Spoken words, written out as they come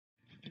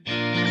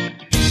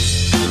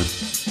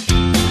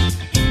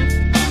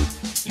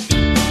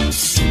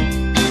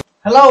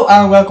Hello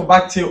and welcome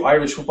back to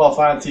Irish Football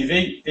Fan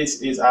TV.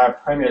 This is our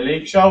Premier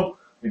League show.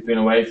 We've been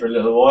away for a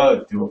little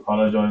while, I do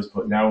apologise,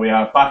 but now we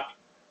are back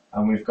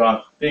and we've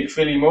got Big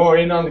Philly Moore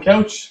in on the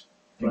couch,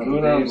 the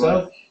Gooner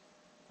himself.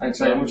 Thanks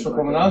very much for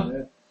coming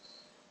on.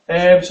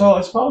 So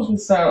I suppose we'll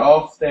start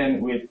off then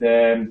with,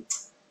 I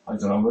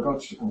don't know, we'll go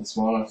through the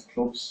smaller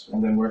clubs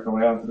and then work our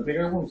way on to the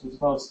bigger ones, I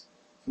suppose. So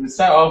we'll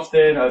start off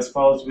then, I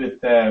suppose,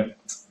 with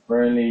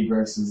Burnley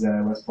versus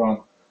West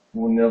Brom.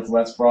 1-0 to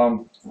West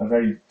Brom, a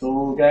very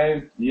dull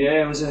game.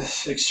 Yeah, it was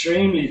an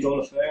extremely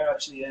dull affair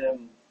actually.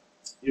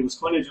 It was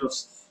kind of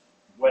just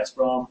West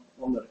Brom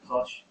under the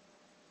cosh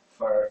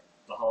for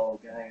the whole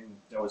game.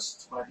 There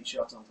was 20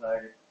 shots on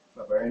target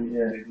for Burnley.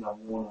 They didn't have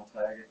one on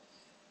target.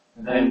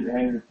 And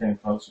Henry came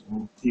close.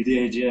 He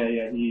did,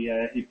 yeah.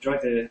 He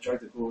tried to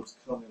go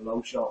kind of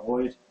low shot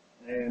wide.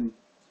 Other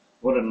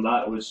than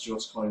that, it was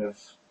just kind of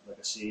like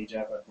a siege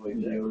effort by the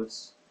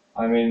viewers.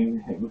 I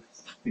mean,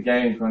 the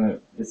game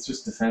it's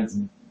just defence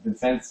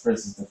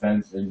versus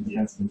defence, really.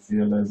 Defensive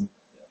midfielders.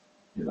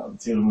 You know, the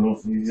two of them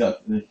love. He's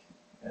got the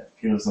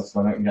Pulis that's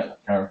gone out and get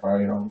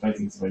Carafari, which I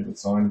think is a very good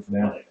sign for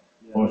them.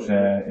 But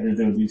he'll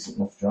do a decent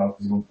enough job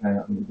because he won't play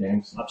that many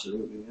games.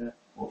 Absolutely, yeah.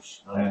 But,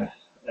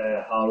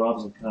 Hal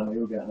Robinson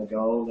Cameo getting a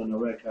goal and a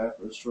red card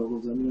for his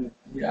struggles anyway.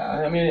 Yeah,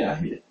 I mean,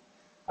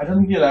 I don't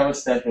think he'll ever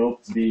step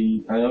up to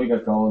be. I know he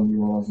got goal in the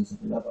Euros and stuff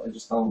like that, but I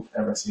just don't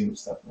ever see him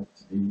stepping up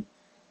to be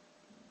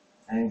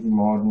anything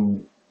more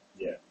than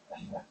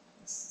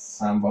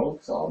Sam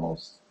Vokes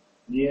almost.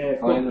 Yeah,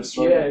 kind of it's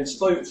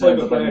type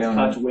of player to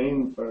catch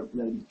wing for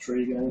maybe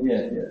 3 games.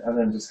 Yeah, and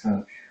then just kind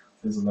of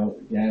fizzle out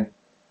again.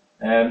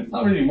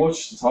 Not really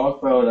much to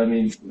talk about. I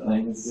mean,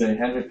 like I say,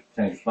 Hendrick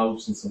came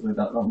close and stuff like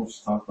that. Not much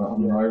to talk about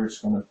on the Irish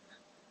kind of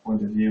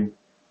point of view.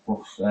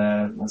 But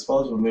I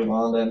suppose we'll move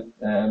on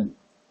then.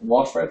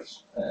 Watford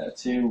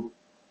 2,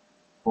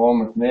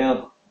 Bournemouth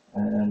 0.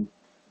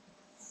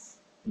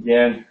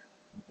 Again,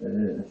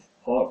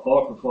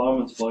 poor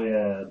performance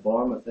by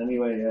Bournemouth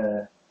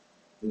anyway.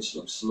 This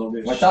looks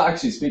sluggish. I thought,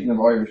 actually, speaking of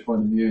Irish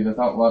point of view, I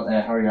thought what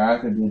Harry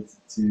Arthur did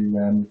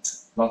to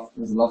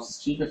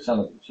Loftus-Cheek or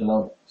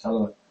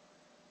Chalobah.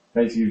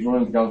 Basically, he was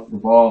running to go to the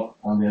ball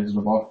on the edge of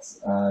the box,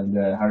 and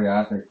Harry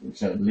Arthur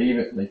shouted, "Leave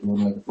it!" Like he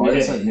wasn't like a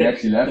fire side, and he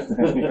actually left it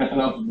and he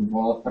ran off with the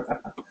ball.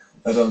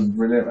 That was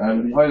brilliant,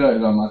 and he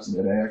highlighted on Match of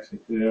the Day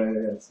actually.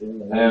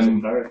 I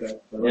like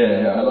it.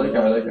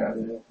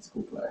 Yeah. It's a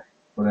good player.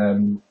 But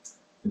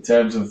in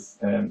terms of,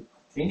 I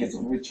think it's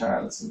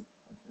Richarlison.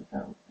 I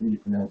can't really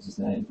pronounce his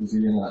name.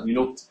 Brazilian lad. He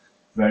looked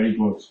very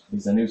good.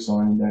 He's a new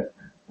signing that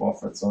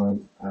Watford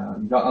signed.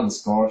 He got on the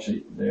score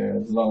sheet there.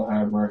 There's a lot of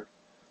hard work.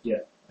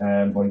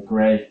 By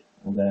Gray,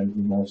 and then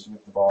he managed to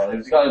hit the ball.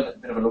 He's got a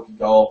bit of a lucky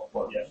goal,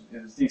 but it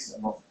was decent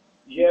enough.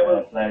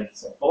 Play.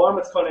 So.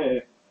 Bournemouth kind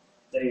of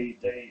they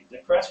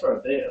pressed for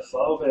a bit.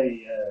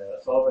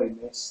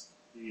 Fove missed.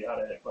 He had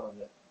a kind of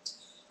a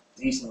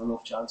decent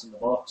enough chance in the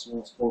box.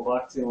 Once pulled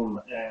back to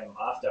him.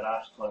 After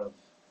that, kind of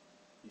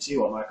you see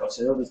what Marco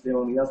Silva's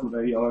doing. He hasn't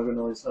very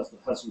organised. Has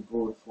some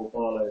good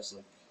footballers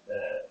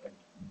like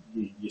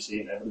you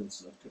see in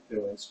evidence like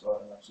Caputo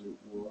scored an absolute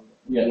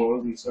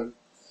worldly sort.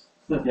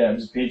 Yeah, it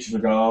was a peach of a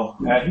goal.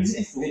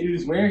 It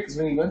was weird because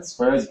when he went to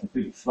Spurs, he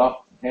completely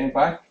flopped. He came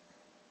back,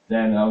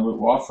 then with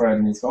Watford,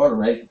 and he scored a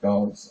rate of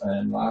goals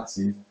last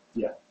season.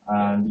 Yeah.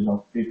 And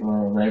people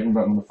are raving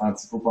about him in the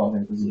fantasy football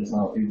thing because he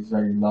was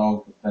very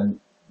low, but then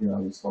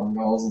he's scoring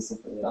goals and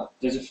stuff like that.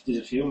 There's a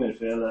few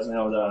midfielders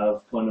now that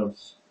have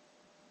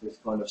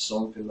they've kind of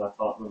sunk in that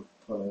Tottenham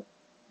kind of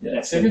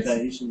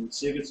expectation.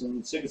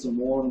 Sigurdsson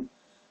won.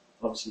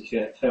 Obviously,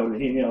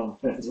 Paulinho.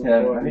 I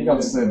think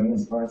I'm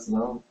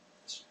Barcelona.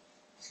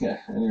 Yeah,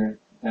 anyway.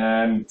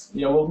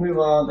 We'll move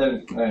on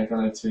then kind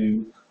of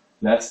to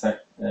Leicester.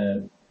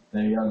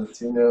 They got a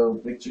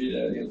 2-0 victory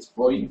there against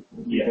Brighton.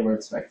 They were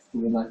expected to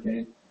win that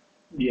game.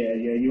 Yeah,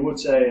 you would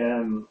say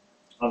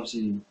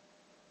obviously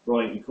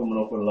Brighton coming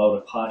up with a lot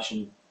of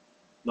passion.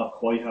 Not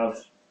quite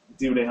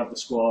do they have the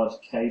squad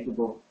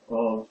capable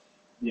of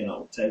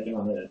taking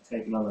on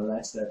a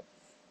Leicester?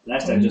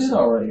 Leicester just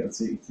already got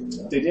City too.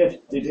 They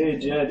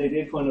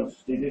did kind of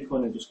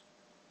just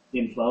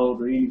implode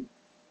really.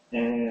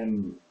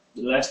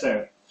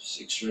 Leicester is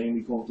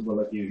extremely comfortable.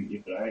 Like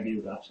you could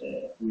argue that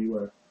we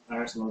were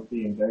Arsenal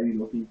being very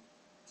lucky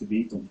to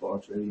beat them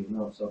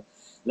 4-3. So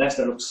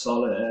Leicester looks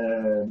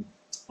solid.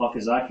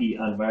 Okazaki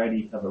and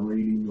Vardy have a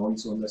really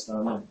nice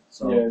understanding.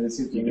 So they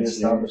seem to be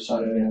established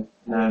that again.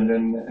 And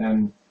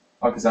then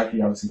Okazaki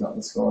obviously got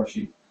the score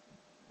sheet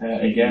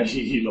again.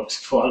 He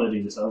looks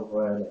quality so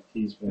far. Like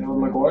he's been.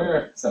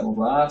 Maguire set up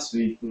last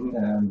week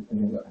against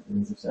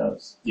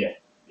themselves. Yeah.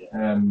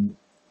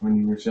 When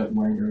you were shouting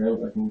Wenger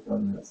out, I think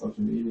on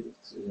social media.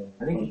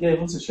 I think he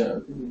gave us a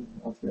shout, didn't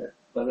he? Off there.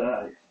 But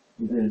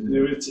he did.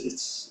 We'll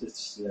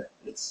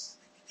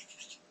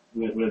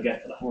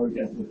get to that. We'll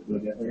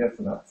get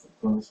to that.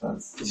 Gunners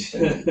fans.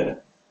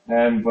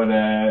 But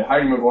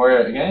Harry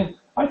Maguire again.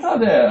 I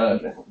thought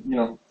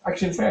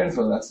actually in fairness,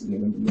 that's the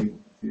league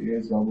a few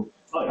years ago.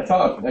 But I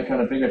thought a kind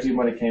of bigger team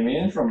when it came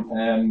in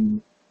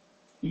from.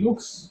 He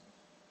looks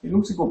he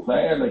looks a good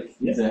player. Like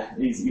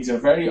he's a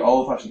very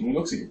old-fashioned. He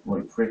looks like a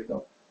bloody prick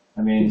though.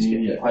 I mean,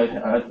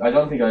 I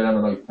don't think I'd ever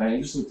like playing.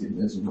 He just looks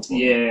miserable.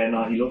 Yeah,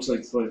 no, he looks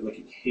like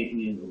he hit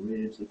me in the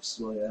ribs, like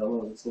slight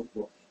elbow and stuff.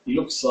 But he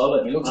looks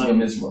solid. He looks like a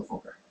miserable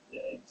fucker.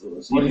 Yeah, he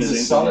does. But he's a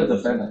solid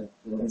defender.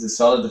 He's a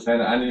solid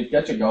defender, and he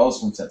get your goals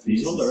from set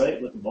pieces. He's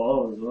underrated with the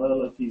ball as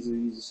well. Like he's a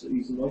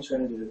nice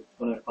trainer to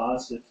when it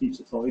passes, it keeps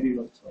it tidy.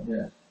 Like so.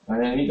 Yeah. And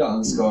then he got on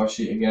the score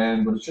sheet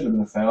again, but it should have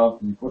been a foul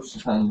because he pushed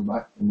his hand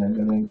back and then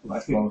got in the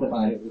back ball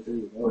fine.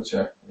 But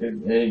sure,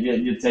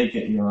 you take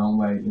it your own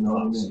way, you know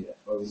what I mean? Yeah,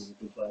 probably was a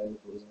good player if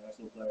it was an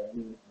Arsenal player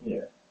anyway.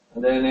 Yeah.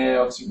 And then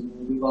obviously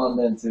we move on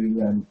then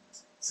to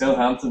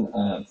Southampton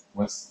and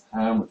West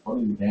Ham, which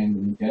probably the game of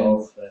the weekend.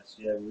 Oh,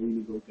 yeah,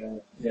 really good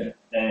game. Yeah.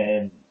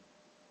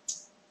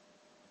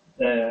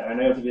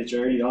 Arnautovic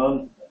early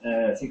on,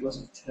 I think it was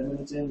like 10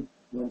 minutes in,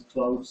 went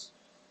close.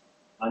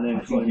 And then I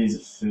think he's a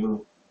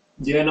fool.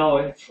 Yeah, no,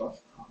 I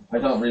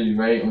don't really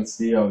rate when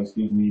Steve always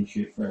gives me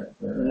shit for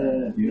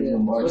abusing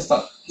him. I just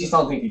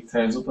don't think he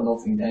turns up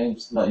enough in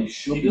games that he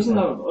should. He doesn't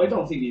have. I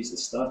don't think he's the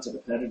stats or the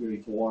pedigree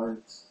to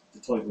warrant the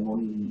type of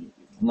money.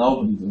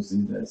 Nobody does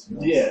these days.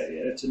 Yeah,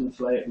 it's an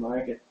inflated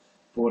market,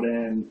 but he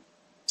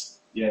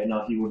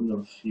wouldn't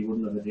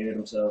have adhered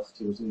himself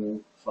to his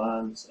new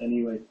fans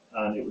anyway,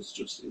 and it was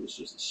just a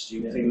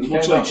stupid thing. It was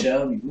much like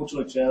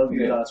Shelby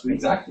last week.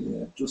 Exactly.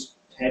 Yeah. Just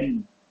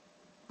petty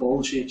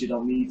bullshit you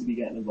don't need to be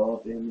getting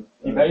involved in.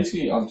 He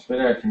basically on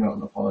Twitter came out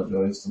and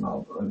apologised and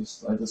all, but I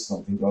just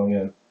don't think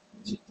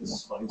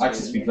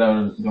actions speak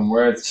louder than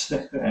words.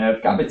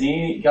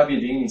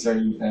 Gabbiadini,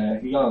 sorry,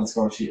 he got on the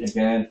score sheet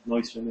again.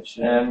 Nice finish.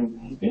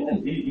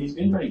 He's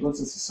been very good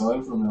since he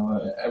signed from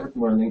now.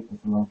 Everton were linked for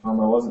a long time.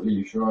 I wasn't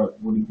really sure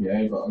would he be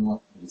able or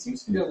not. He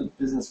seems to be doing the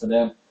business for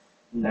them.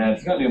 If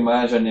you got to be a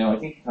manager now, I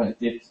think he kind of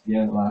dipped at the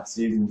end of last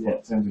season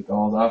in terms of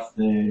goals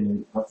after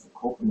the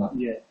cup and that.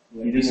 Yeah.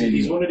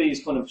 He's one of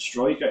these kind of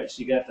strikers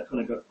you get that kind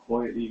of go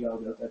quietly go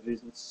about their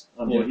business,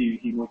 but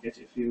he might get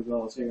you a few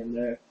goals here and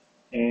there.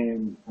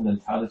 And then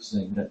Tadic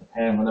didn't get the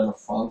pen, whatever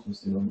Font was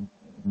doing,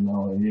 I have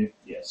no idea.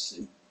 Yes.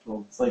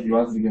 It's like he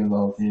wanted to give his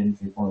all team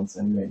 3 points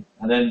anyway.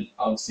 And then,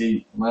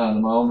 obviously, the man of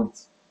the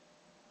moment,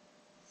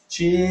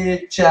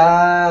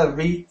 Chicharito.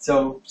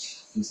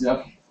 You see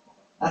that?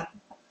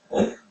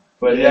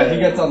 But yeah, he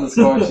gets on the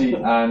score sheet,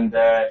 and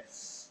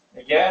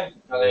again,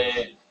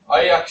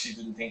 I actually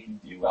didn't think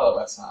he'd do well at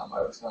West Ham.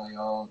 I was kind of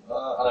going,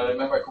 and I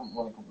remember a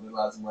couple of the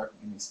lads in work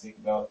giving me a stick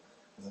about it,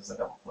 because I was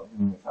like, I'm putting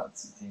him in a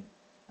fantasy team.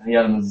 And he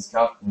had him as his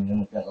captain, and he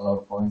ended up getting a lot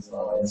of points and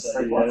all that.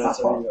 So maybe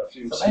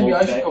I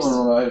should come and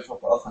run Irish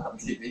football for having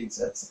TV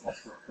sets.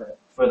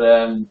 But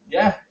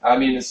yeah, I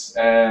mean, it's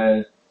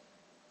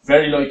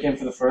very like him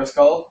for the first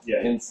goal.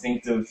 Yeah.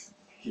 Instinctive,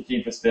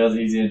 keeper spills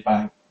easy and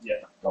bang.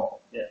 Yeah. Goal.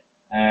 Yeah.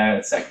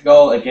 Second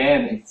goal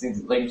again,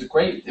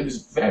 it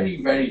was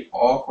very, very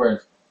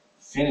awkward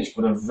finish,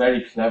 but a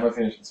very clever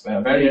finish as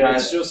well.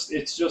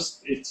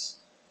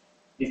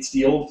 It's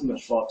the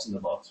ultimate fox in the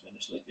box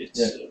finish. Like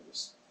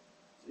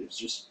it's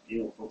just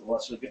beautiful to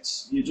watch. Like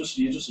you just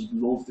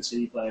love to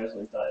see players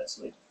like that. It's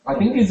like I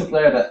think he's a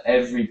player that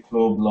every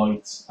club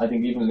likes. I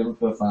think even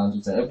Liverpool fans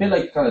would say a bit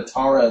like kind of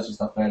Torres was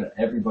that player that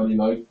everybody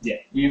liked.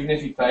 Yeah. Even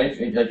if he played,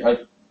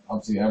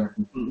 obviously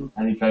Everton,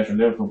 and he played for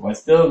Liverpool, but I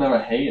still never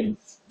hated him.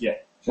 Yeah.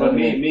 Well,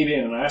 me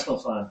being an Arsenal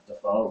fan,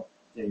 Defoe,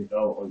 there you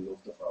go. I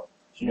love Defoe.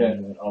 I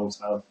always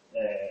have.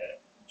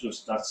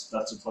 Just that's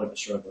the type of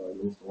striker I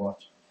love to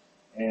watch.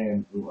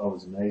 And it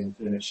was an amazing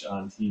finish,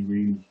 and he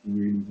really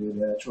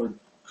did try to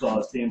claw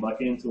his team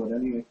back into it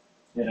anyway.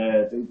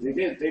 Yeah.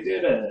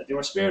 They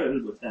were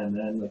spirited with him,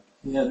 man. Like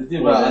yeah, they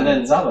did well. And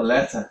then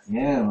Zabaleta,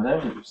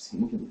 whatever he was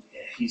thinking.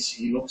 Yeah,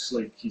 he looks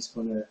like he's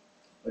gonna,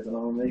 I don't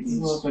know, maybe he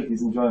looks like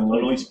he's enjoying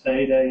a nice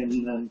payday and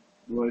then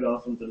right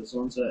off into the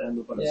sunset, end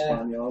up at a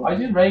Espanyol. I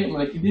did rate him.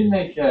 Like he did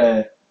make.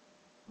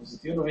 Was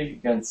it the other week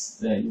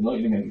against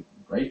United? He made a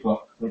great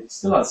block. Like he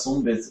still has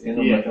some bits in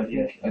him.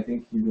 I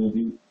think he will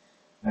be.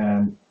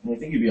 I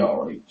think he'd be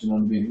alright. You know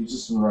what I mean? He's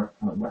just in the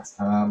kind of West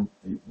Ham.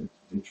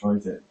 They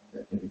tried to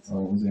get big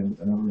times in, but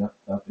they never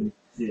reacted that big.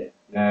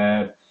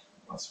 Yeah.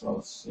 I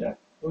suppose. Yeah.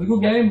 It was a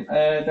good game.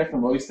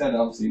 Declan Rice then,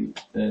 obviously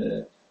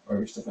the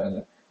Irish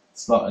defender,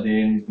 slotted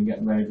in. He's been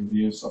getting very good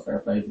reviews, so fair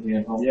play to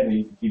him.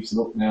 Hopefully he keeps it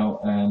up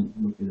now and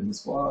look in the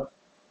squad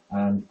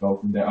and go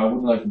from there. I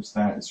wouldn't like him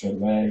starting straight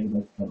away. I'd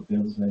like to kind of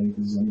build his way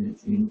because he's only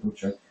 18. But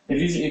sure,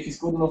 if he's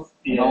good enough,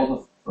 old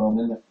enough, throw him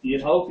in there.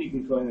 You'd hope he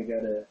can kind of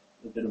get a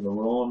bit of a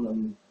run,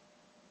 and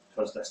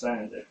because they're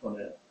starting to kind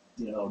of,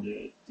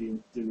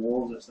 the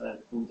Wolves are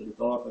starting to come to the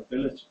Dortmund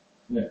village.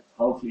 Yeah.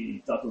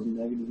 Hopefully that doesn't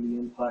negatively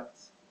impact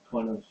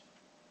kind of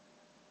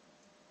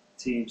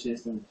team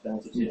system,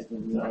 defensive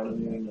system, you know what I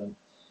mean? And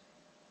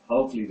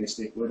hopefully they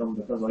stick with him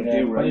because I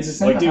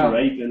do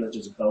rate Village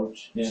as a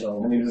coach. Yeah.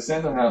 So and he was a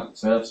centre half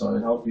himself, so I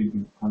hope he'd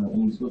be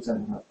and he's a good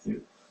centre half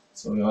too.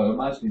 So I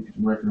imagine he'd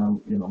be working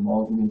on,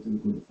 molding into a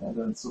good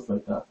defender and stuff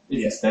like that.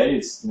 If he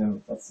stays,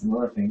 that's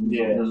another thing.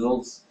 The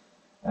results,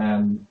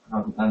 and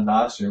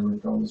last year were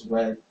going his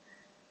way.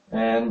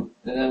 And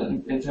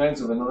then in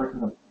terms of another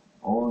kind of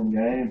boring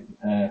game.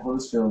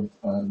 Huddersfield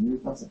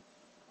Newcastle.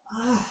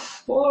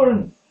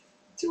 Boring.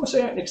 To a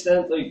certain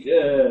extent, like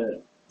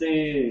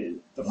the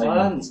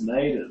fans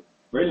made it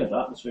brilliant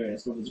atmosphere and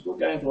stuff. It's a good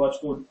game to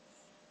watch. Good,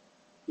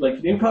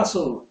 like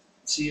Newcastle.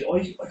 See,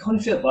 I kind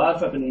of feel bad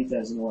for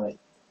Benitez in a way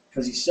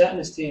because he's setting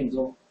his teams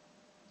up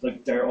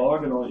like they're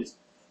organised.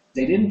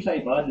 They didn't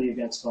play badly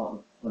against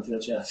Tottenham until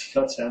Chelsea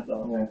got sent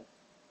on.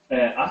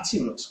 Yeah.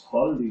 Atsu looks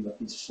quality. Like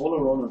he's full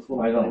of run and full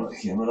of. I don't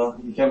like him at all.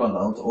 He came on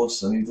down to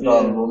us and he did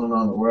all the running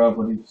on the world,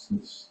 but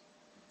he's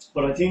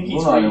But I think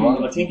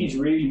he's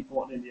really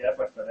putting in the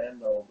effort for them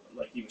though.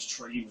 Like he was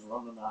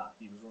running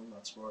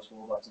that Spurs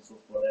fullbacks and stuff.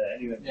 But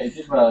anyway, yeah, he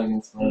did well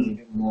against Spurs.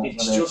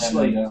 It's just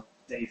like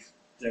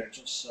they're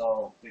just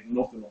so they've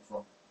nothing up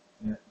front.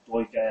 Yeah.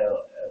 Dwight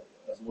Gale,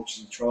 as much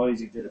as he tries,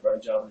 he did a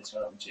great job in this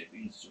championship.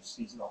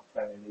 He's not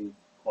Premier League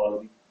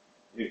quality.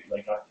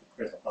 Like actually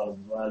Chris Palace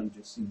as well. He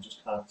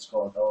just can't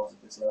score goals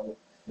at this level.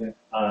 Yeah.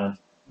 And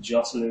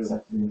Joselu.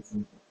 Exactly.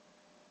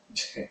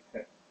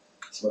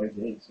 That's what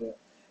he did. Yeah.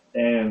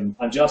 And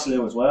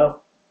Joselu as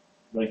well.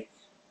 Like,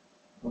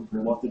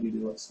 what did he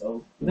do at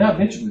Stoke? Yeah,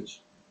 Mitrovic.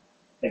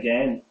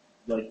 Again,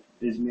 like,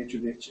 is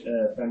Mitrovic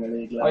Premier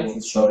League I level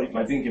think so. striker?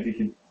 I think if he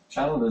could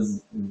channel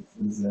his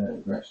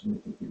aggression, I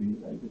think he'd be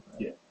very good.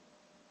 Yeah.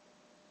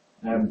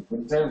 But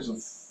in terms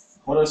of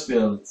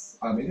Huddersfield,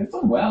 I mean, they've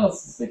done well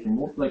since they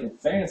came up. Like, in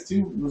fairness,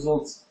 2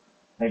 results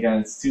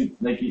against 2,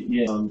 like,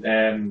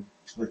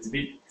 like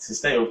to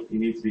stay up, you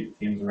need to beat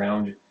the teams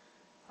around you.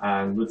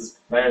 And with the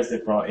players they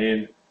brought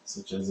in,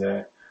 such as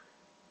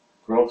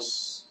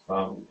Gross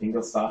from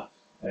Ingolstadt,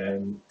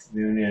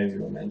 Nunez,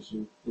 you were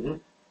mentioned,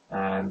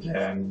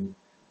 and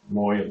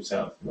Moy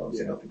himself, who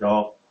obviously got the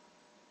goal.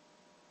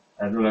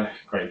 Another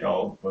great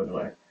goal, by the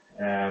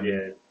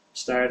way.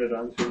 Started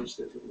and finished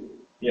it.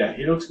 Yeah,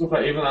 he looks good.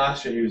 But even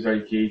last year, he was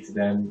very key to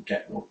them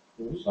getting up.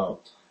 So,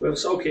 well,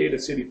 it's okay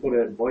that City put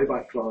a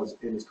buyback clause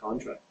in his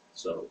contract,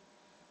 so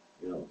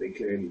they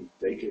clearly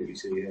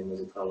see him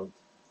as a talent.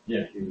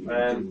 Yeah, he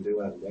didn't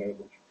do anything there,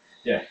 but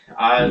yeah.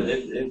 And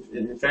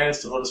in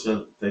fairness to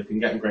Huddersfield, they've been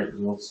getting great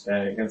results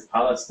against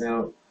Palace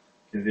now.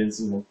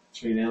 Convincing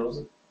 3-0, was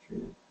it?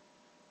 3-0.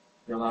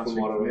 Last From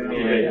week. what I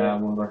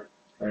remember, one of their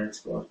players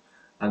squad,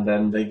 and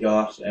then they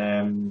got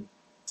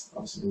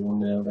obviously the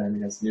 1-0 then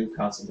against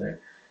Newcastle there.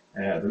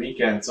 The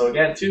weekend. So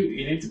again,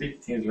 you need to beat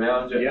the teams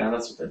around you, and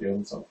that's what they're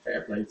doing. So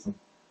fair play to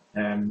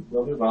them.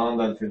 We'll move on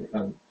then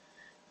to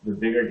the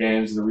bigger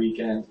games of the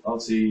weekend.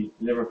 Obviously,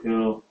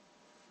 Liverpool.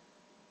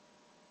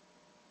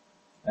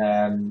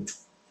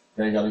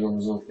 They got a good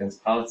result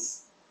against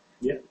Palace.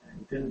 Yeah.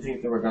 I didn't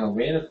think they were going to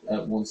win it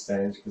at one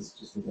stage because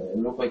it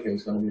looked like it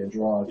was going to be a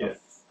draw.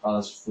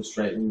 Palace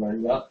frustrating very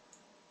well,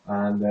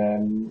 and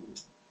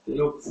they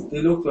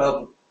look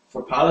well.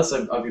 For Palace,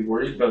 I'd be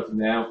worried about them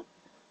now.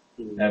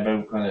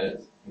 About kind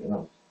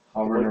of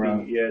hovering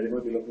around. They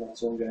might be looking at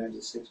some games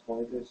as 6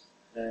 pointers.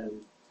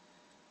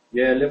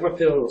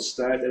 Liverpool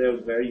started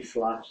out very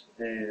flat.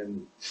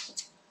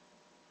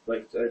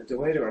 Like the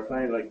way they were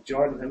playing, like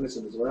Jordan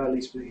Henderson as well.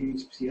 He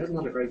hasn't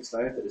had a great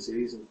start to the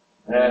season.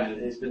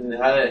 He's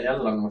had a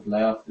long enough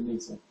layoff, didn't he?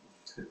 So.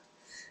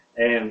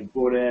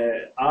 But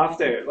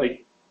after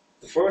like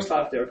the first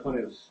half, they were kind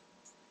of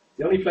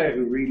the only player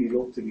who really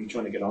looked to be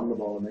trying to get on the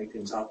ball and make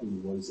things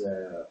happen was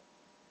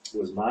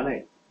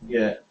Mane.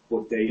 Yeah,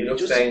 but they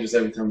looked dangerous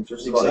every time.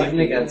 Exactly, even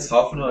against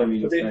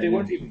Hoffenheim, they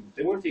weren't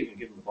even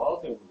giving the ball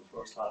to him in the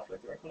first half.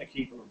 Like they were kind of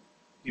keeping him.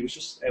 He was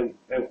just out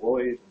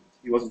wide, and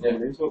he wasn't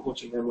coming into it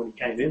much. And then when he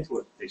came into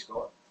it, they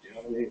scored. Do you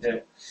know what I mean?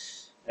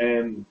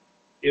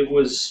 Yeah.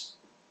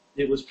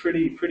 It was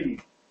pretty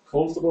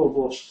comfortable,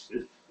 but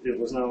it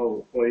was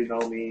by no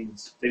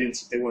means. They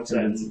weren't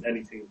setting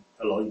anything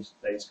alight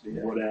basically.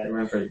 Yeah, but they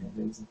weren't very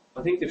convincing.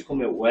 I think they've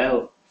come out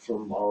well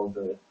from all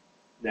the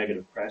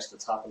negative press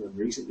that's happening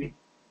recently.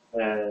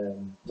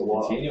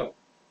 Coutinho.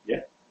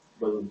 Yeah.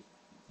 Well.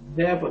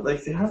 Yeah, but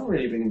like they haven't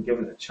really been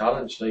given a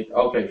challenge. Like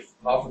okay,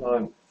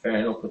 Hoffenheim, fair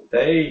enough, but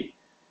they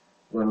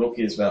were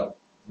lucky as well.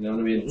 You know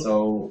what I mean?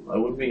 So I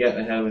wouldn't be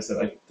getting ahead of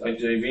myself. I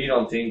really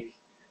don't think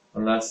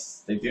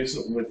unless they do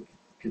something with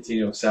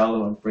Coutinho, sell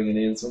them and bringing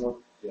in someone.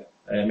 Yeah.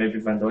 Maybe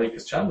Van Dijk,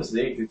 because Champions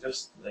League, they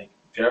just like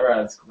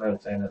Gerrard's come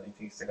out saying that he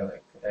thinks they're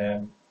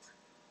gonna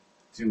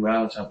do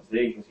well in Champions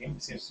League, but he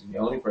seems to be the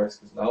only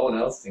person because no one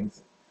else thinks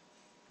it.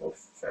 But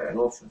fair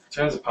enough. In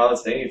terms of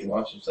Palace, they need to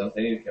watch themselves.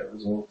 They need to get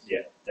results.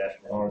 Yeah,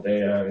 definitely. Or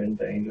they are in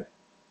danger.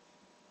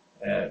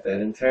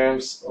 Then in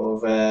terms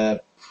of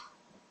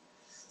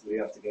we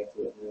have to get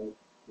to it now.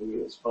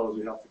 I suppose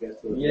we have to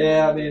get to it.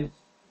 Yeah, I mean.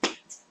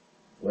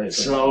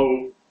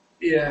 So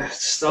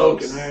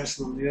Stoke and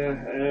Arsenal.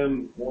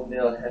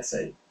 1-0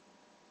 Hesse.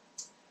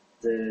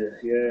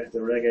 The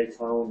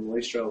reggaeton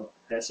maestro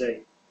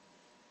Hesse.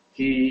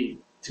 He,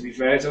 to be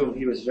fair to him,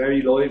 he was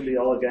very lively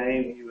all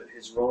game.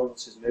 His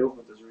runs, his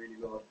movement was really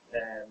good.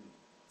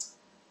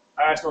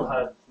 Arsenal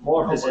had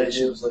more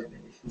possession.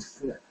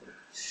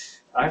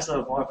 Arsenal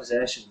had more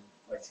possession,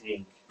 I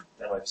think,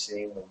 than I've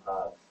seen them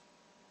have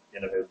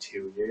in about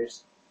 2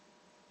 years.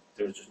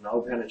 There was just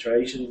no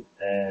penetration.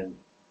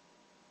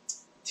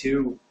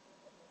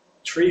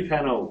 three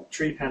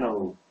penalty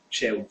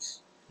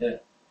shouts. Yeah.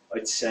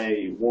 I'd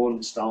say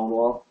one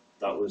Stonewall,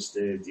 that was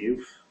the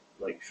youth.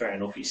 Like, fair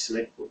enough, he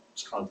slipped, but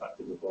was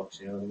contacted the box,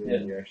 you know what I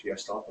mean? Yeah. You're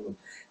stopping him.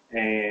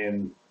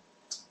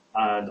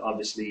 And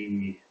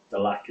obviously the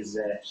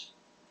Lacazette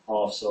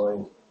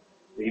offside.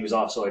 He was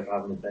offside for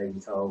having a baby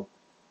toe,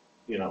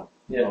 you know,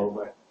 Yeah.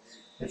 over.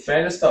 In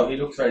fairness, though, he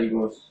looked very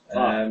good.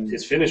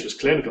 His finish was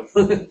clinical.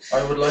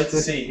 I would like to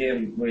see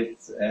him with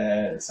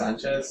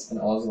Sanchez and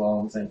Oswald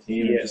on the same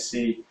team and Yeah. just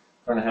see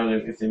kind of how they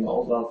if they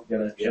mold well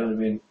together. Do you know what I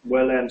mean?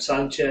 Well,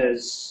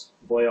 Sanchez,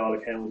 by all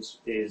accounts,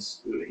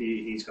 he's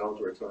going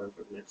to return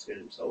for the next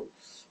game, so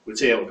we'll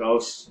see how it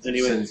goes. Said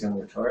Anyway, he's going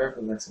to retire for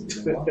the next game.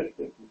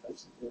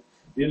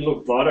 you didn't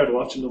look bothered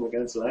watching them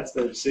against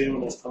Leicester. You see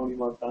him as Tony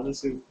Montana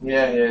suit.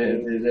 Yeah,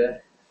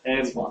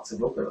 it's Um, lots to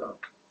look at that.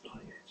 Oh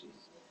yeah,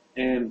 jeez.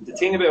 The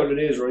thing about it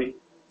is, right,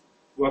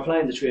 we're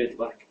playing the three at the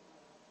back,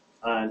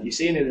 and you've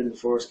seen it in the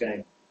first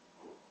game.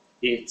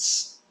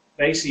 It's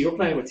basically you're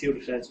playing with two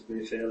defensive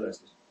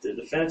midfielders. The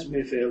defensive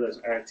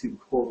midfielders are to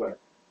cover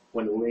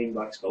when the wing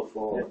backs go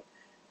forward.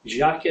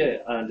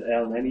 Xhaka and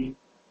El Neni,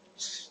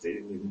 they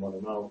didn't even want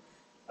to know.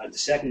 And the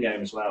second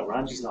game as well,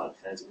 Ramsey's not a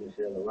defensive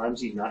midfielder.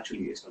 Ramsey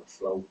naturally is going to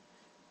float.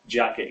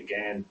 Xhaka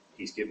again,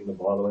 he's giving the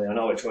ball away. I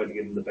know I tried to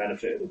give him the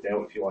benefit of the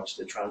doubt if you watch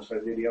the transfer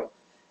video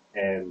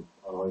on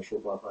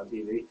iFootball on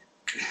TV.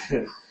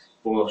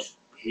 But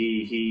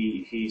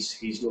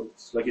he's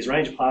looked like his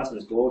range of passing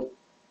is good,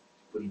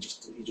 but he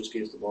just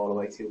gives the ball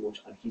away too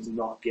much, and he's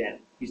not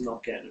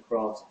getting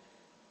across.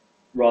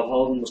 Rob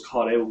Holding was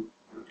caught out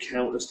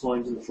countless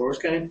times in the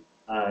first game,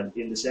 and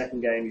in the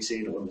second game he's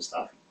seen it with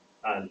Mustafi.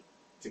 And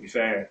to be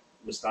fair,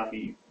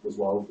 Mustafi was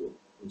woeful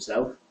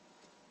himself.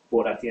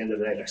 But at the end of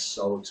the day, they're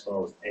so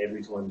exposed.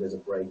 Every time there's a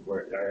break,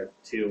 where there are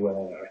two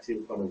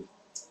kind of,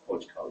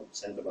 what do you call them,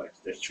 centre backs.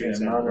 There's three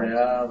centre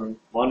backs.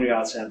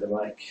 Monreal centre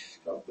back,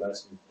 God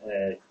bless him.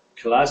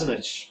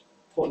 Kolasinac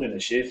putting in a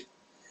shift.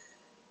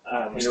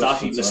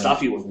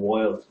 Mustafi was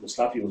wild.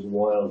 Mustafi was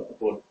wild,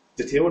 but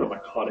the two of them are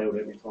caught out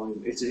every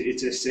time. It's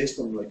a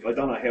system. Like, I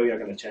don't know how you're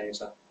going to change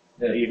that.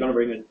 Yeah. You're going to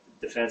bring a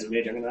defensive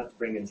mid. You're going to have to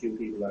bring in two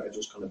people that are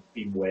just going to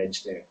be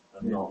wedged there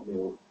and not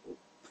move.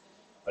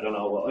 I don't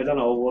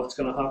know what's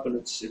going to happen.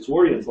 It's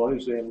worrying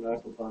times being an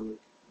Arsenal fan.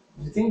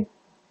 Do you think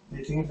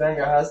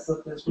Wenger has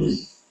took this one?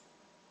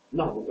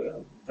 No,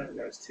 but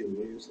Wenger's 2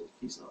 years. Like,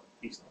 he's not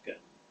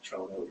getting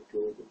thrown out of the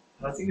club.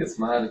 I think it's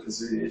mad because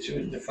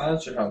the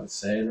fans should have a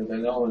say. Like, I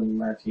know when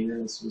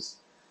Martinez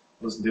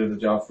wasn't doing the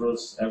job for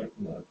us,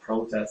 everything,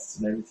 protests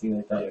and everything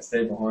like that,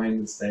 stay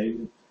behind the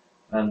stadium,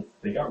 and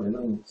they got rid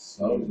of him.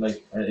 So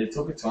like, it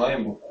took a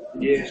time, but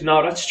yeah,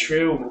 no, that's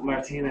true.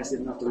 Martinez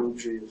didn't have the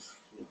luxury of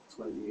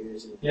 20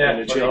 years. Yeah,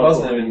 but he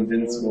wasn't even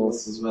invincible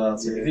as well.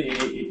 So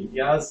he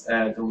has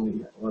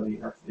done what he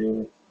had to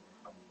do.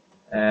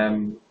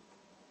 In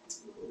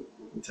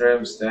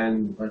terms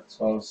then, I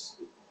suppose,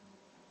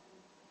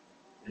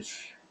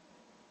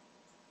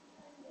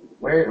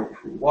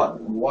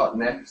 what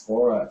next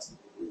for us?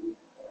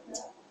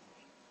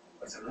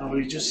 I don't know.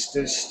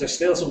 There's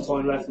still some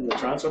time left in the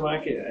transfer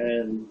market,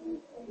 and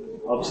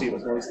obviously it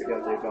was nice to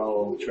get the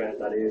goal threat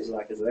that is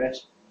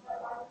Lacazette,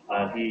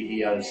 and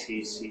he looks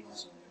the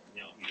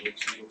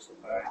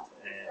part.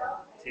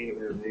 The thing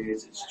about it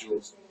is, it's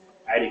just,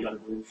 are they going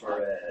to move for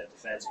a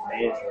defensive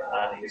mid,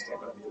 and is there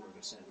going to be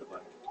a centre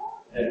back?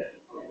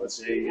 Let's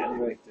see.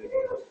 Anyway, there's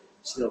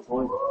still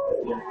time. I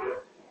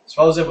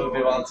suppose it would be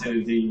on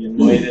to the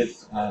United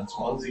and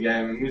Swansea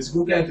game. I mean, it was a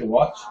good game to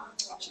watch.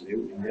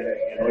 Absolutely,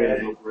 yeah.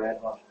 United look red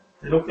hot.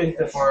 They look like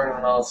they're firing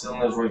on all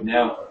cylinders right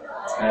now.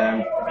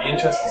 It'd be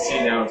interesting to see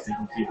now if they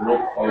can keep it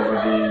up over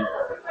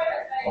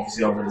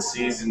the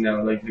season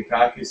now. Like,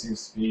 Lukaku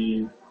seems to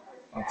be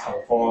on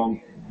top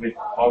form with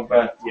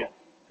Pogba. Yeah.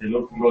 They're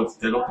looking good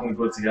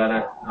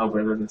together. No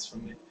bitterness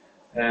from me.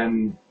 I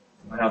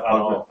have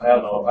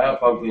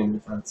Pogba in the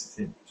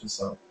fantasy team, just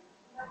so.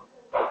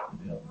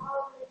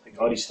 Thank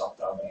God he stopped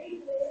that.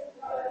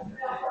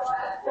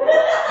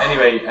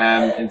 Anyway,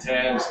 in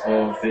terms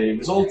of the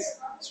results,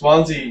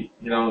 Swansea,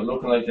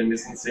 looking like they're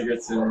missing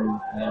Sigurdsson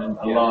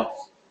a lot.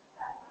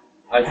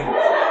 I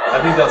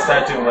think they'll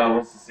start doing well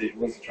once the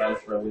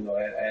transfer window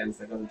ends.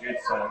 They're going to do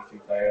sign a few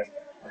players.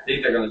 I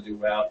think they're going to do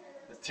well.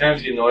 In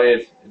terms of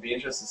United, it'd be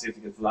interesting to see if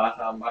they get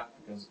Zlatan back,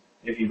 because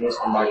if he does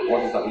come back,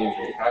 what does that mean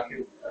for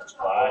Lukaku? It's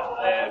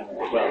bad.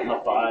 Well,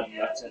 not bad in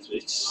that sense, but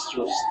it's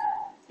just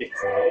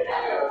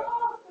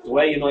the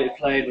way United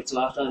played with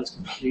Zlatan is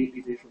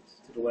completely different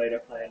to the way they're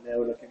playing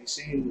now. Like, if you've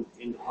seen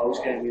in the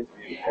post-game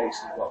interview,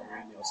 basically what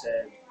Mourinho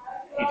said,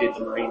 he did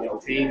the Mourinho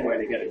team where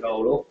they get a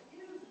goal up,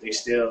 they're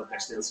still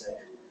safe.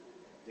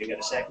 They get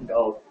a second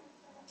goal,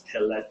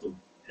 he'll let them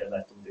do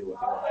what they want.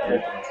 He'll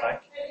let them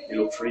attack. They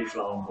look free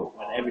flowing, but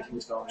when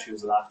everything's going through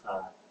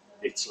Zlatan,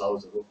 it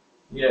slows it up.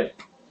 Yeah.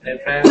 In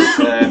fairness,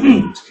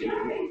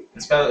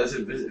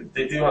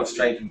 they do have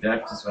strength and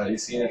depth as well.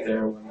 You've seen it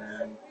there when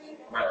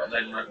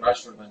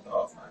Rashford went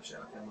off,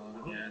 Martial came on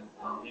again,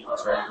 and he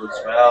looks very good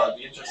as well. It'd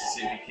be interesting to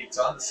see if he kicks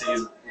on the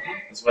season.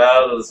 as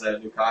well as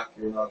Lukaku.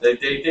 You know, they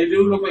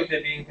do look like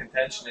they'd be in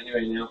contention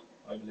anyway now.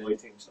 I I believe.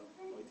 think so.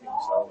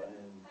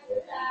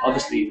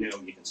 Obviously, you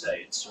can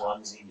say it's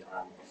Swansea, and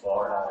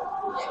before that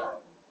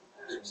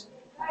it was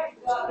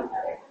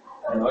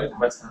United,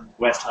 West Ham.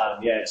 West Ham.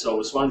 Yeah, so it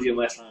was Swansea and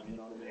West Ham. You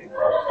know what I mean?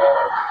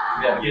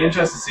 Yeah, it'd be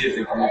interesting to see if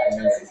they come up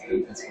against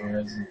the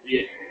Spurs.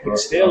 Yeah, but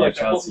still, like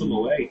they're putting them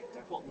away.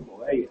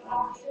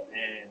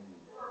 And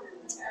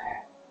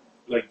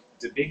like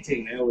the big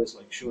thing now is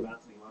like, should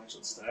Anthony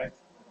Marshall start?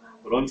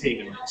 But I'm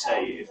thinking, like,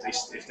 say,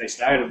 if they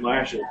started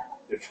Marshall,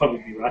 they'd probably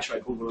be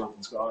Rashford coming on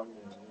and scoring. You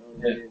know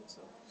what I mean?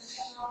 So,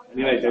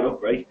 anyway, they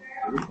look great.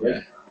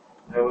 Yeah.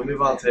 Now we'll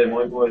move on to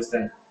my boys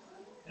then.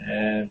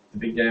 The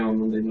big game on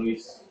Monday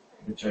night,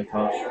 which I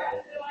thought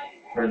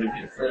for the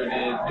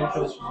neutrals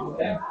was a good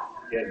game.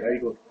 Yeah, very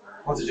good.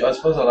 I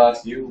suppose I'll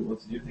ask you, what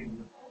did you think of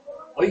it?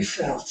 I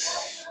felt,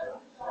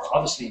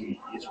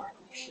 obviously, it's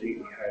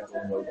completely hard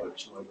done by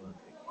Schneider,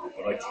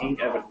 but I think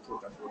Everton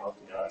took their foot off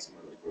the gas and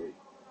were like, great.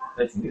 I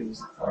think it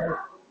was fire.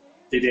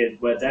 They did,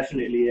 but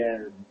definitely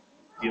the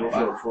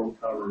overall front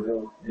Calvin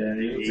Hill. Yeah,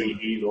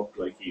 He looked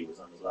like he was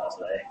on his last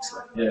legs.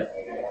 Like, yeah.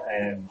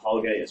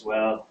 Holgate as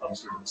well,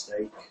 obviously the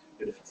mistake,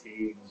 bit of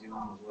fatigue, he's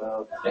young as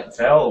well. Yeah,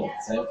 fell at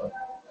the same time.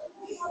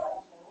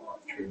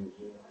 True.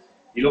 Yeah.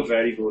 He looked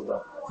very good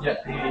though. Yeah,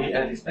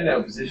 and he's playing out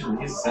of position.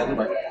 He's a centre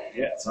back.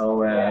 Yeah.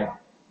 So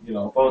you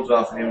know, bodes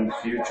well for him in the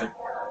future.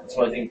 That's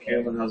why I think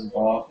Koeman hasn't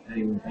bought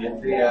anyone in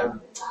the.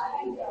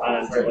 And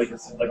I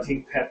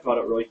think Pep got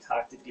it right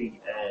tactically.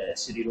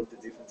 City looked a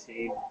different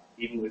team,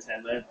 even with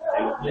 10 men.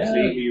 They looked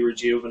completely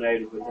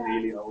rejuvenated with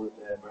Emilio, with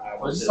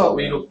Bernardo. I just thought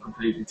we looked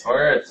completely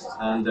tired,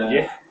 and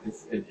like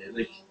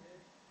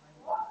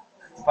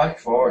the back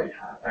four,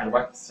 and the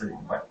back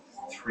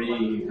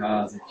three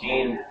has a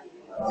Keane.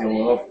 He's young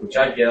enough, but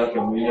Jagielka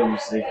and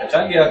Williams,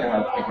 Jagielka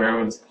had Aguero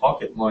in his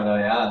pocket more than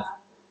I had.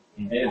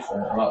 He did for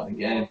a lot of the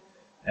game.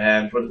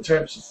 But in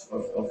terms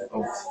of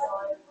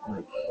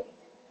like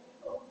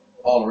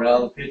all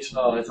around the pitch and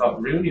all, I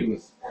thought Rooney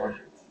was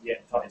brilliant. Yeah,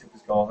 I thought he took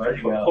his goal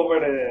very well.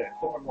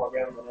 Covered more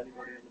ground than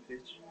anybody on the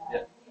pitch.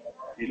 Yeah.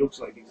 He looks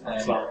like he's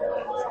not slowing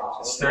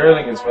down.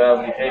 Sterling as well,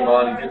 when he came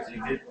on, he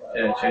did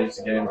change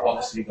the game.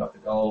 Obviously, he got the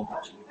goal,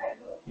 but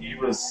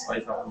I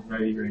thought, was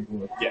very, very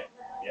good. Yeah.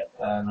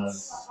 And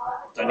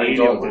I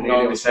wouldn't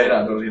normally say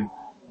that about him. I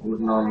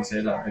wouldn't normally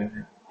say that about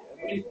him.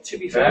 To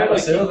be fair, like,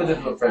 Silva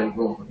didn't look very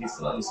good, but he's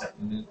still only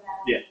settling in.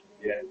 Yeah.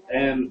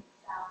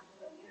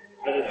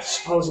 I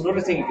suppose another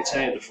thing you could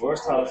say in the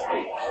first half,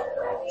 like,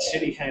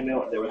 City came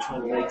out and they were trying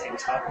to make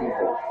things happen,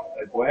 but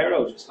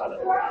Aguero had a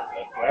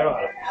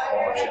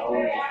poor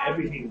showing.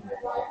 Everything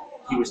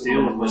he was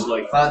doing was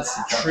like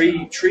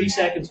three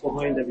seconds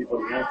behind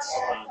everybody else,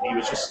 and he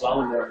was just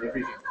slowing down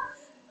everything.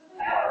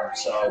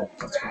 So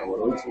that's kind of what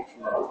I took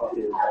from that. I thought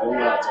they were down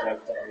lads and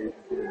everything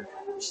really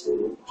stood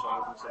up and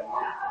tried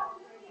themselves.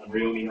 And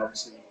Rooney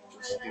obviously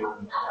just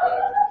doing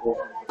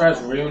as far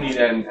as Rooney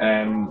then,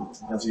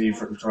 as he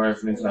retired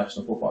from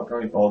international football,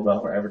 currently balled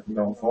well for Everton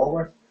going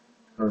forward,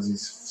 because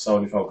he's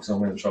solely focused on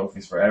winning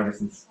trophies for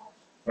Everton.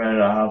 Whether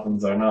that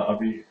happens or not, I'll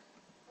be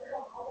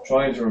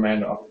trying to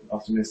remain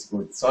optimistic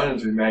with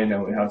signings we've made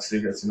now. We have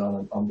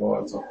Sigurdsson on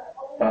board, so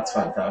that's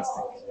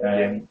fantastic.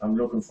 I'm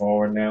looking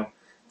forward now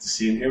to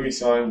seeing who he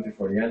signed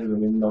before the end of the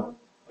window.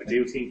 I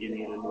do think you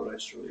need another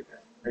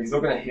striker. He's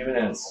looking at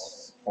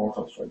Jimenez,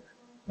 Porto striker,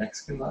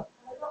 Mexican lad.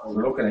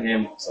 We're looking at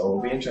him, so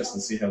it'll be interesting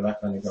to see how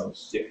that kind of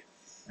goes.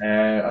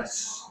 I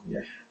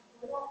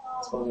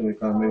suppose we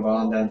kind of move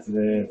on then to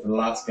the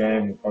last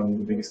game, probably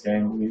the biggest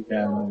game of the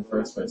weekend, and the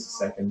first versus the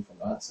second from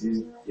last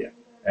season. It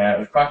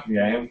was a cracking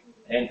game,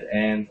 end to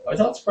end. I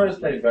thought Spurs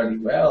played very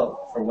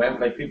well for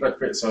Wembley. People are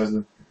criticising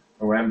them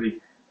for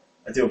Wembley.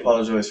 I do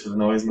apologise for the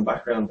noise in the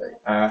background. They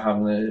are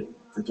having the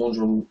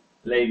Dundrum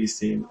ladies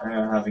team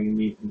are having a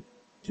meeting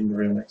in the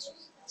room next to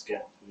us. It's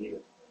getting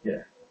heated.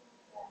 Yeah.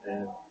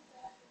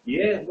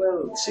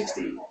 Well,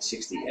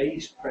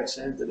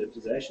 68% of the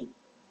possession.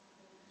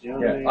 Do you know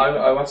Yeah, what I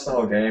mean? I watched the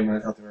whole game and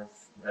I thought they were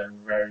very,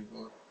 very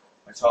good.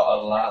 I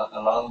thought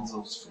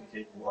Alonso's free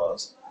kick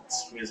was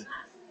exquisite.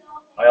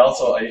 I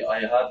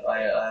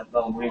had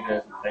no money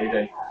there for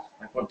payday.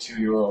 I put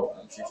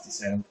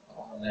 €2.50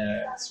 on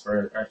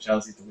Spurs or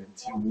Chelsea to win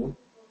 2-1.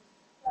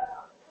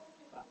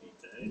 Happy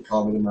He day.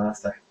 called me the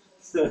master.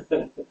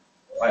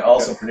 I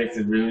also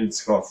predicted Rooney to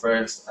score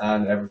first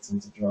and Everton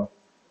to draw.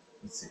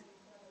 Let's see.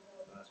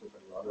 That's what a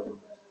lot of them.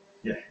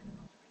 Yeah.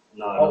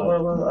 No.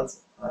 Well,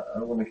 I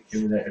want to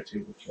accumulate or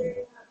two.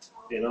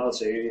 In all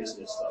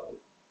seriousness, though,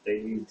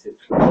 they need to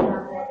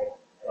clone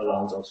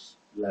Alonso's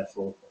left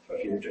foot for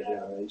future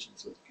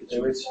generations with the kids.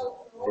 They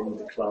need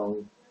to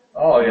clone.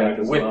 Oh yeah,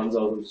 because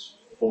Alonso's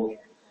foot.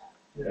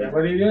 Yeah,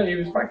 well, he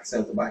was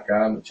practicing at the back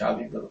arm with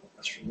Xavi, but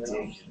that's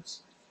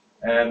ridiculous.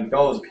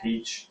 Goal was a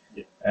peach.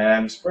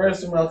 Spurs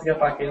did well to get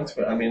back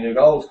into it. I mean, the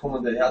goal was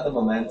coming, they had the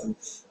momentum,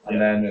 and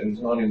then it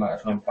was only a matter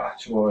of time.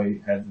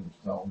 Batshuayi headed into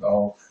his own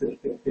goal,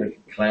 like a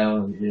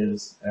clown he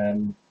is.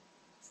 And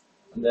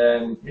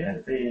then,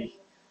 they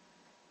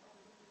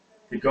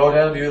they go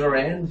down the other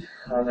end,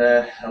 and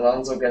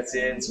Alonso gets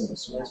in, so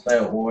some nice play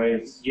out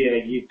wide. Yeah,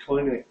 you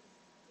kind of.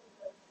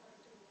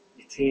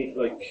 I think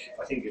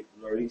if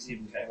Lloris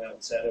even came out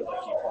and said it,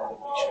 like, you probably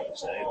should have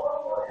said it.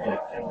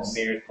 Like,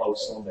 near the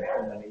post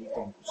underneath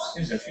him.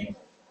 Here's their feet.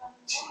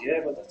 Yeah,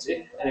 but that's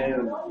it.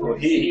 Well,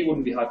 he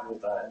wouldn't be happy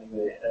with that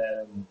anyway.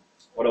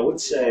 What I would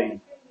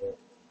say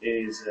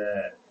is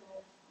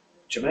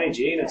Jermaine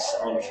Genius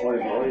on 5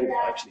 Live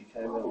actually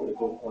came out with a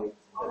good point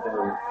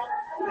about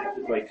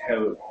like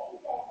how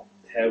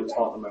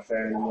Tottenham are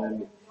faring in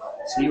Wembley.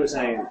 So he was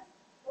saying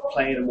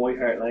playing in White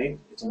Hart Lane,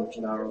 it's a much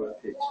narrower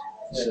pitch,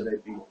 so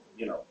they'd be,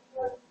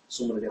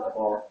 someone to get the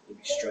ball would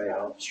be straight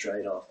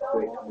off,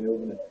 quick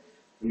moving it.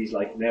 And he's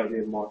like, now they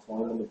have more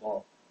time on the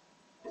ball.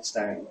 Things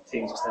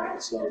are starting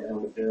to slow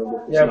down the build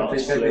up. Yeah, but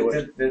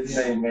didn't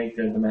they make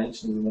their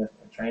dimensions and the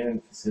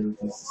training facilities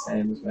the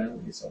same as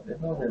Wembley? So there's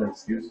no real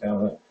excuse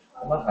now.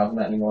 I'm not having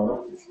that anymore.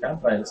 Look, if you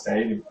can't play in the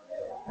stadium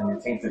and you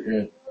think that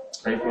you're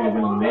great for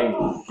winning the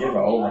league, give it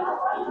over.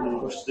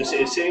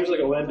 It seems like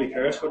a Wembley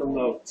curse for them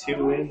though.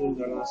 2 wins in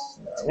their last.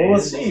 Well, we'll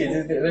see.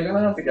 They're going to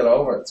have to get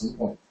over it at some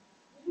point.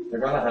 They're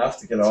going to have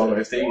to get over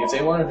it. If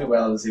they want to do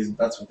well in the season,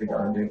 that's what they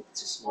got to do.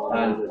 It's a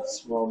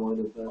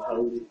small-minded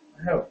mentality.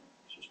 How?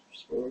 Just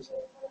Spurs.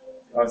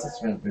 Oh,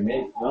 that's meant to be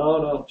me.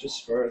 No,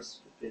 just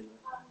Spurs.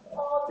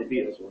 They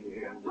beat us 1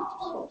 year and they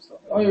just won't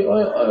stop. I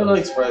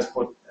like Spurs,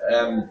 but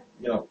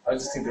I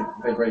just think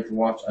they're great to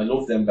watch. I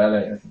love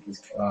Dembele. I think he's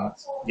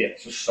class. Yeah,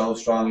 Just so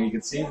strong. You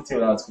can see the two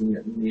lads can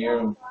get near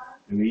him.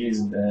 Luis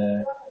and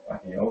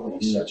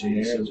Bakayoko. he's such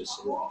a silly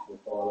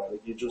footballer.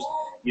 Like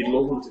you'd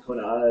love him to kind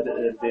of add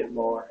a bit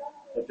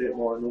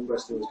more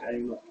numbers to his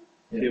game. Like,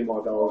 2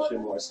 more goals, 2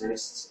 more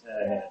assists.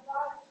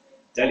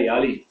 Dele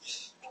Alli,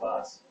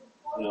 class.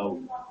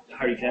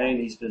 Harry Kane.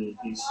 He's done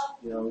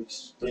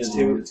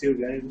two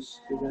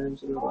games.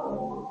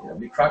 Yeah,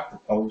 we cracked the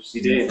post. He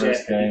in the did.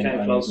 first game. He came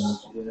and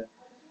close. Yeah.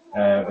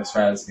 as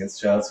far as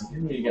against Chelsea,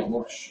 didn't really get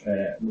much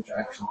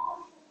action.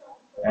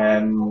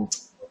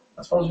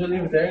 I suppose we'll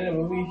leave it there now,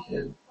 will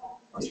we?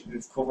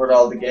 We've covered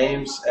all the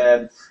games.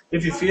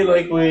 If you feel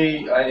like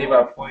any of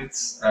our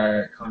points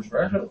are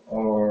controversial,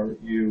 or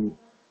you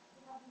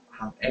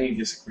have any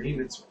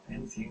disagreements with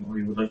anything, or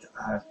you would like to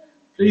add,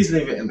 please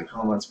leave it in the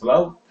comments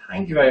below.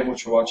 Thank you very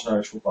much for watching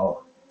Irish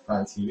Football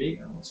Fan TV.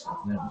 I almost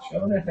fucking ended the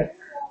show there.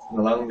 It's been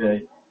a long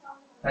day.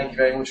 Thank you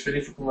very much,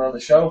 Philly, for coming on the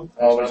show.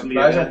 Always a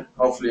pleasure.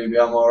 Hopefully you'll be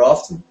on more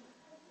often.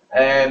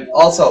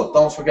 Also,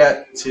 don't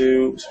forget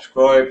to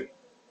subscribe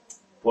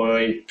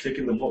by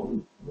clicking the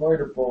button right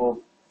above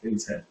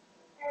Philly's head.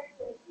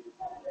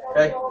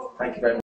 Okay? Thank you very much.